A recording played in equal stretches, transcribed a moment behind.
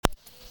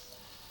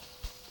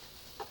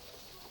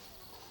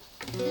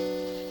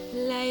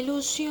La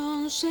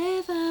ilusión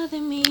se va de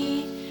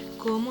mí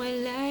como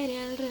el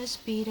aire al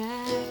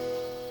respirar.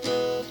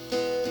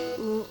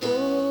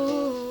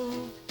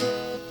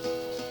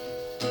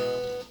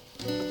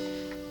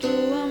 Tu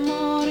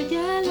amor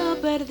ya lo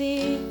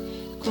perdí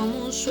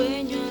como un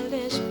sueño al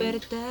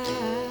despertar.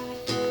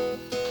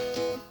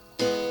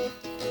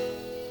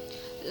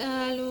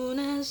 La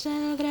luna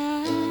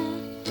saldrá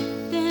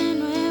de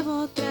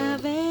nuevo otra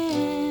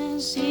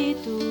vez y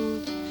tú,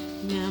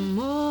 mi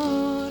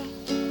amor,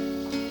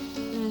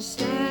 no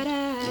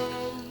estarás.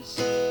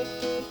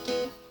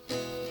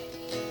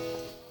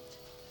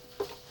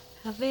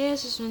 A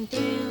veces no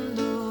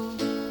entiendo,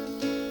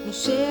 no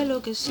sé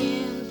lo que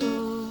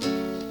siento.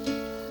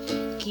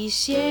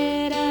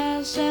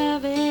 Quisiera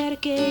saber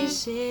qué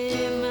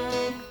hice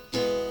mal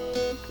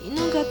y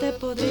nunca te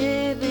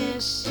podré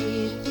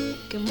decir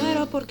que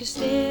muero porque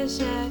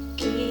estés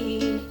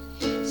aquí.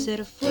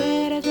 Ser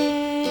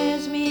fuerte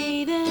es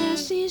mi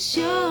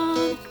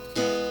decisión.